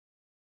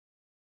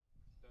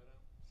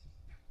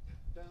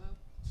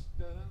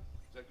Is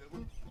that good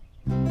one?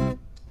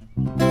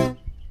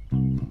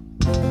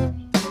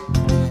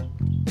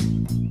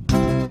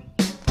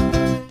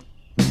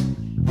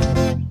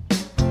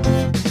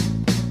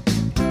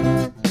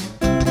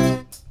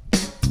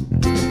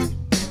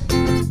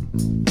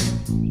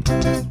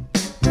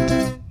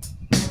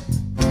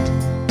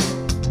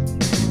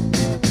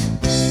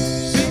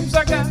 Seems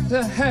I got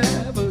to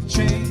have a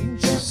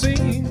change of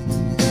scene.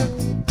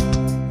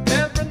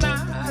 Every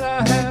night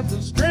I have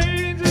the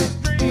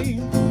strangest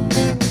dream.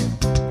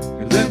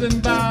 Living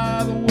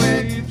by the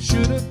way it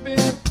should have been.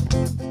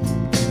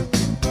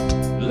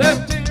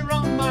 Left here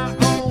on my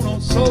own, or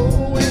so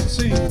it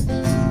seems.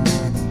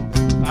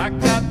 I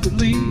got to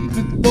leave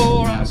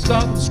before I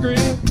start to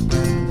scream.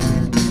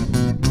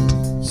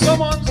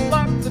 Someone's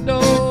locked the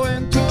door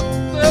and took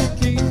the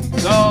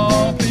keys.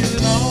 Oh,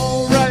 feeling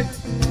alright.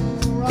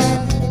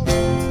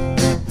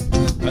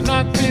 I'm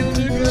not feeling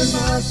too good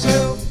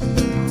myself.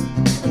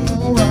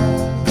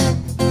 Alright.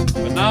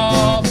 But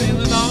now I'm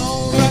feeling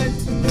alright.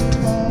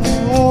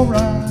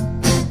 Alright.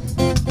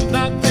 I'm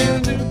not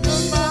feeling too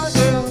good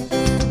myself.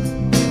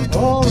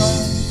 Alright.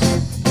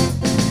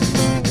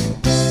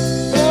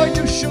 Boy,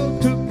 you sure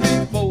took me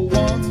for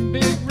one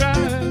big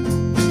ride.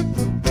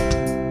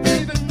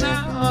 Even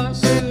now I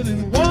sit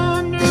and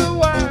wonder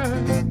why.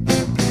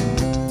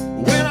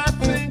 When I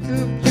think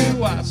of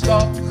you, I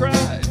start to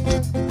cry.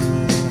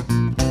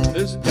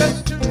 There's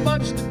just too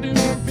much to do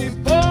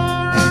before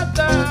I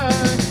die.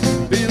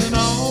 Feeling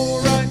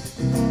alright,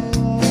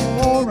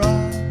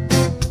 alright.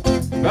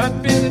 Not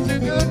feeling too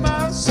good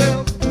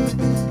myself.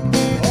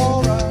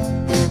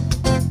 Alright.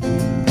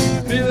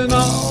 Feeling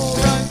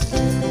alright,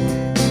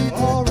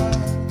 alright.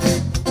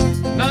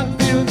 Not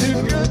feeling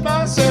too good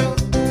myself.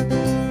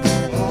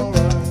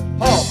 Alright.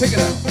 Paul, pick it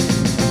up.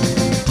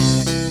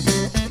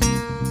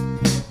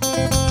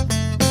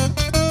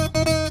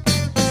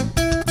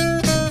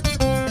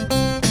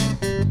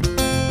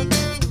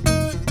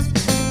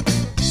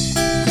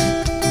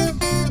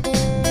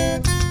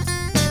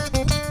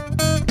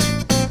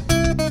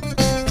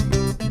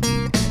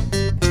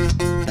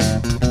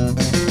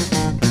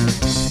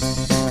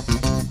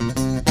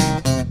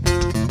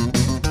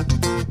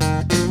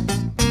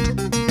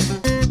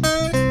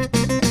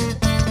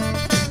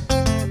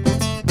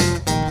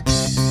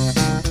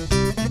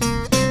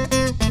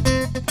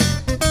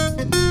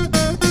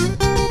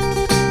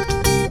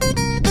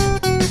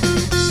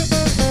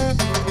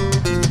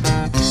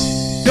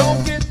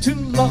 Too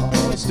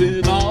lost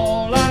in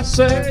all I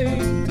say.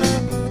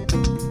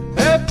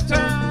 Every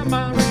time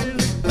I really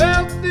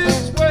felt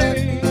this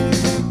way.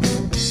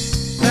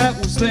 That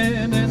was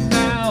then and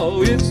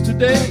now it's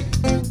today.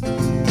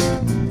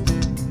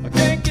 I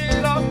can't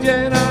get off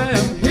yet, I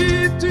am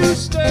here to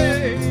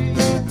stay.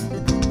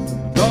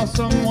 Cause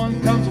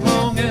someone comes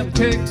along and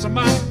takes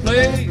my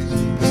place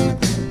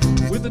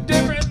with a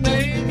different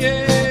name,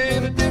 yeah,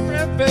 and a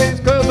different face.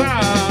 Cause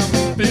I